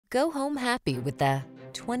Go home happy with the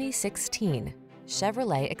 2016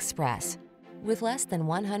 Chevrolet Express. With less than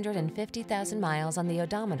 150,000 miles on the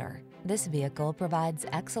odometer, this vehicle provides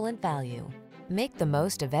excellent value. Make the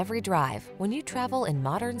most of every drive when you travel in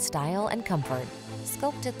modern style and comfort.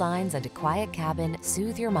 Sculpted lines and a quiet cabin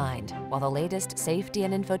soothe your mind, while the latest safety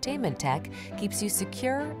and infotainment tech keeps you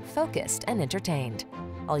secure, focused, and entertained.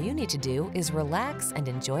 All you need to do is relax and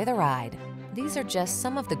enjoy the ride. These are just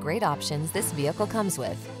some of the great options this vehicle comes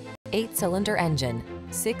with: 8-cylinder engine,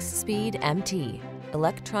 6-speed MT,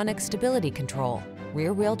 electronic stability control,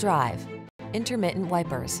 rear-wheel drive, intermittent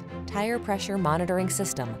wipers, tire pressure monitoring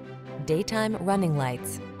system, daytime running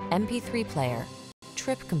lights, MP3 player,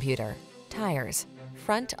 trip computer, tires,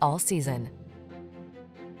 front all season.